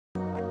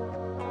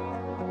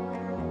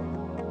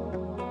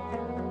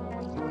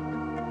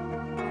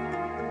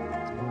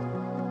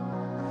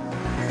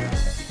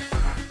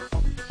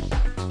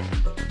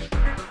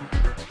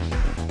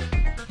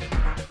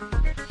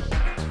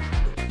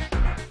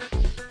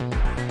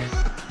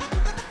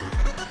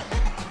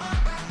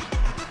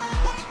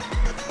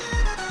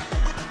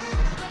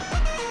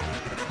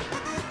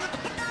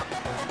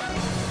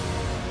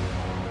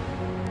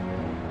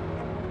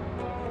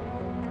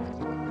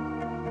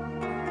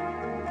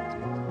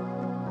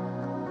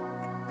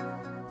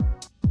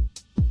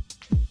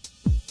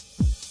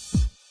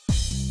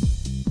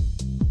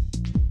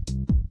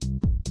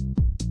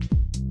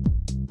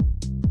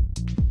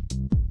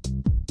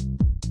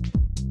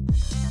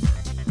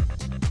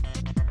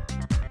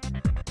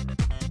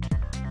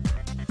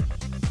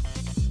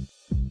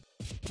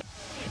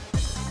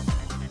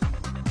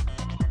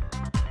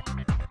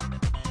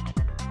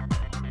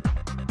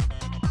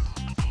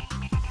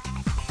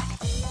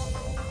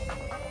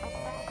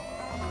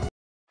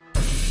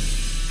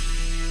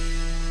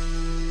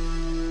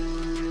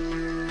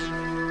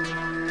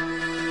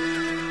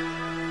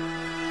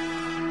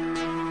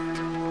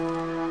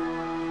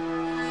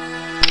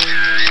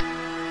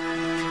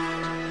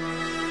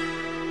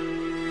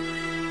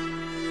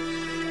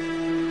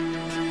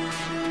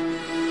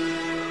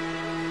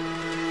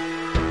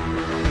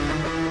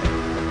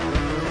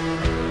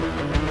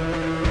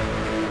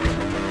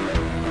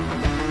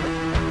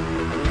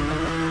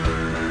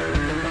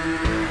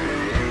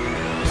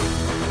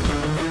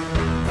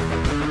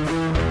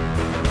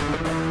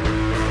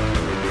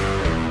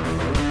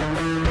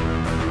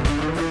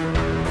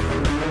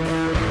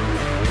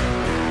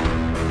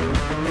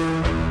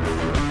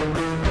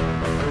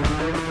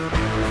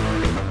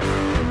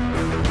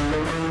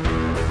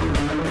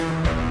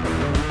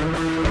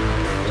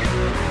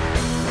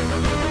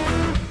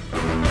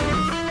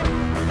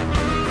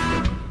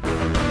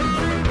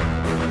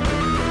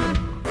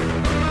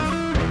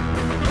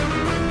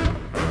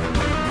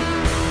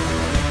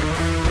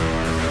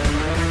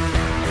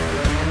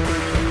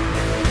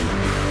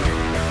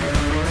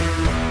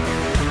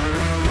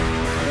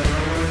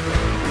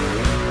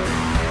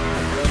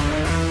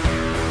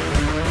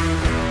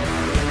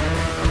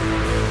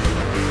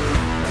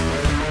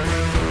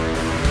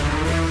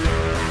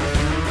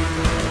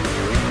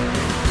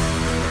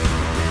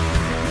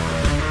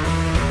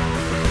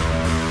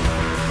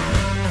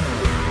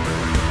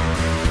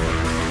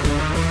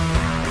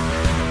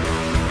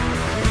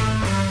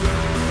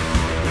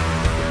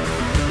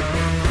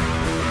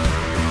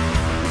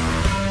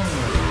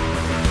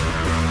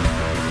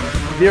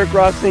deer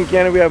crossing. In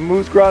Canada we have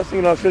moose crossing.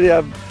 In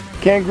Australia we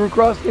have kangaroo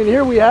crossing. And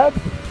here we have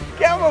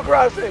camel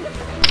crossing.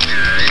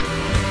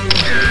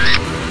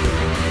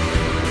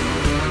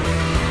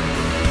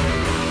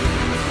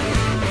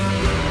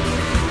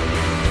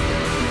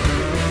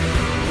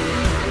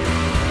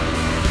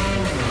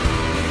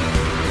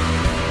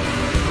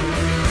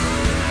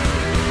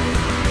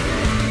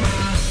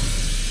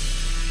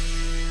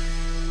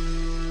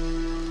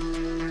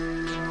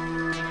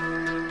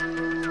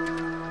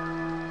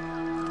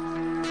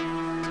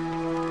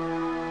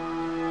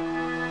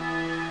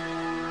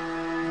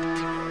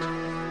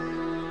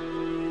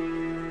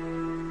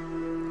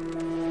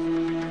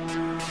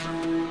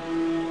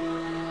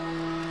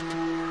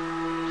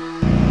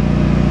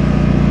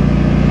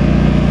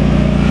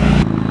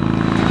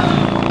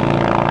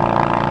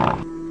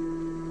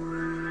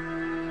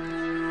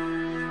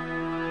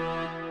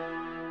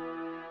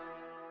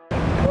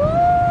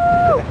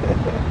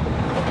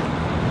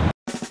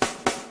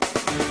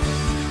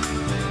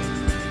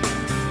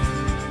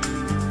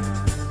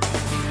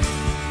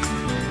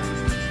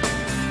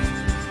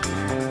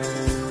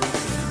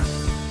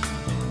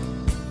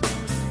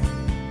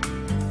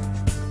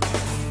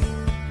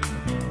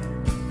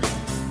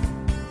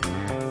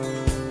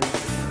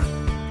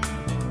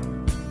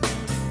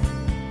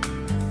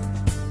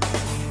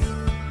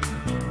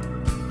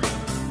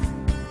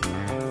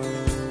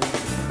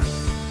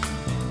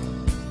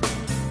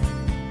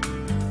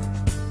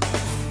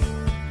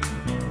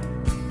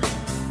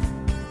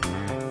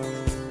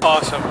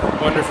 Awesome,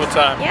 wonderful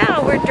time.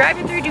 Yeah, we're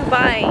driving through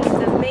Dubai. It's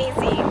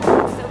amazing,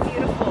 so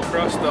beautiful.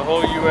 Across the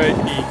whole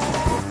UAE.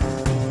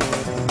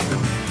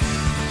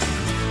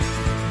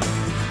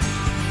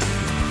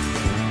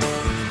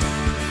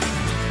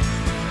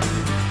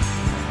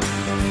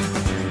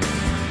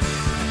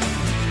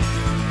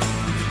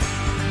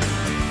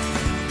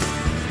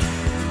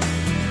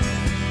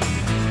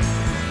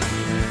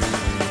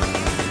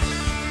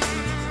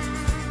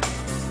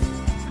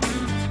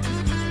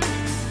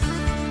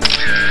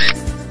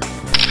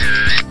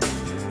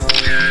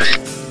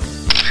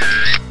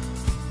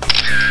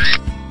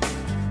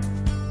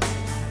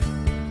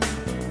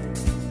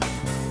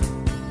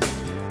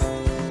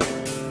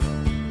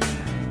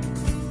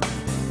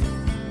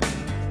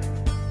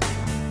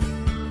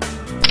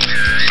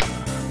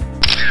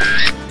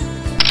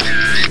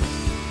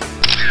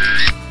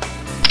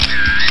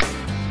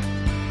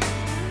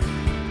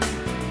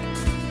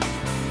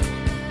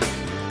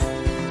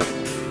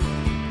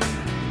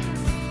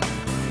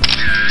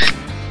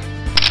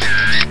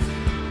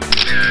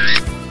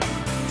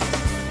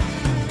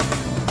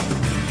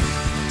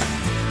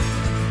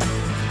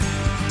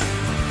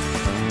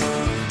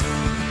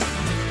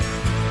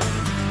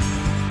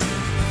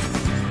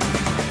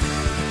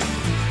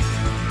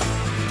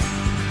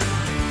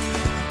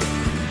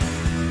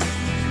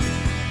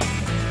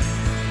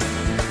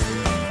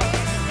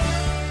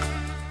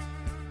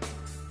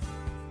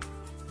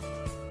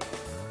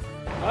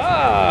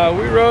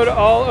 We rode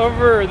all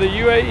over the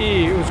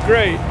UAE. It was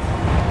great.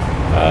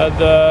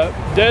 The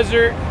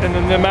desert, and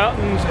then the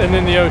mountains, and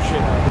then the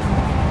ocean.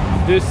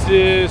 This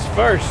is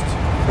first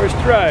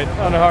ride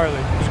on a Harley.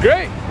 It was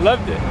great.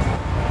 Loved it.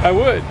 I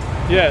would.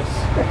 Yes.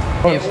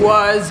 It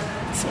was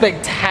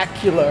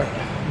spectacular.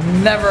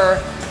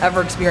 Never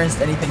ever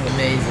experienced anything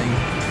amazing.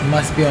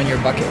 Must be on your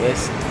bucket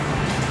list.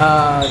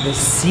 The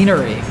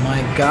scenery,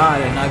 my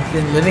God, and I've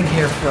been living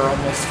here for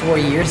almost 4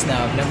 years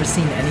now. I've never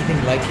seen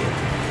anything like it.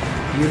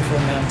 Beautiful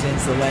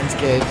mountains, the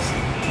landscapes,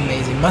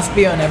 amazing. Must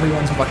be on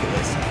everyone's bucket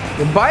list.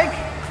 The bike,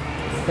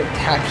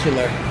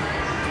 spectacular.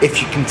 If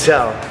you can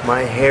tell,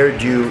 my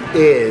hairdo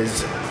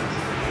is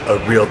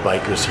a real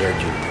biker's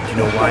hairdo. You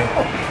know why?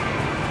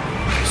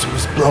 Because it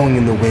was blowing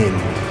in the wind.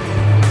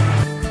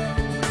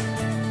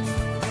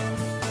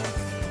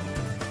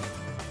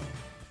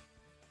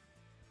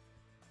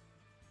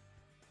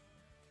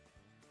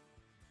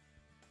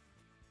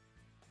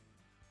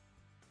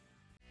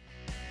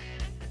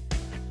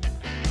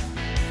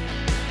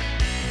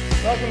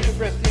 Welcome to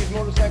Prestige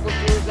Motorcycle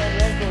Tours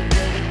and Rentals,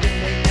 where we can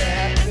make it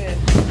happen.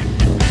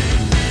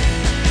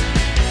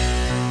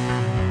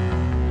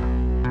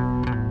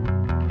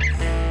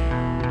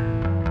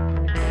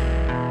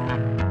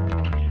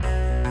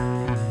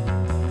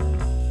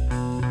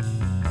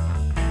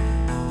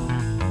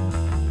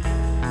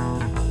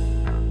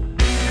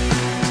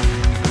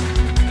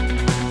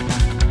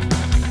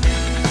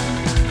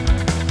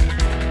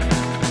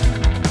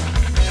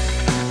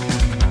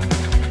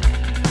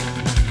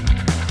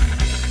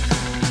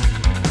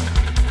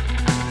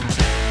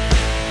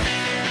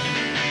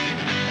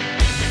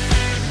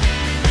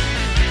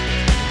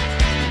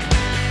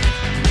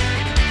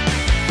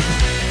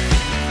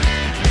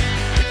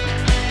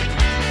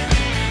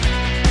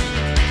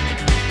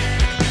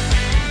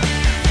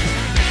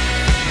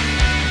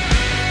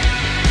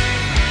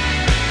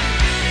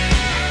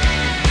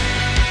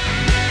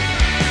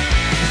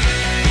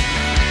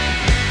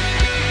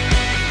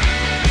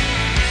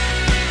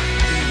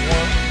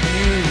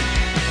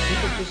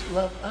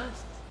 Love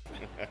us.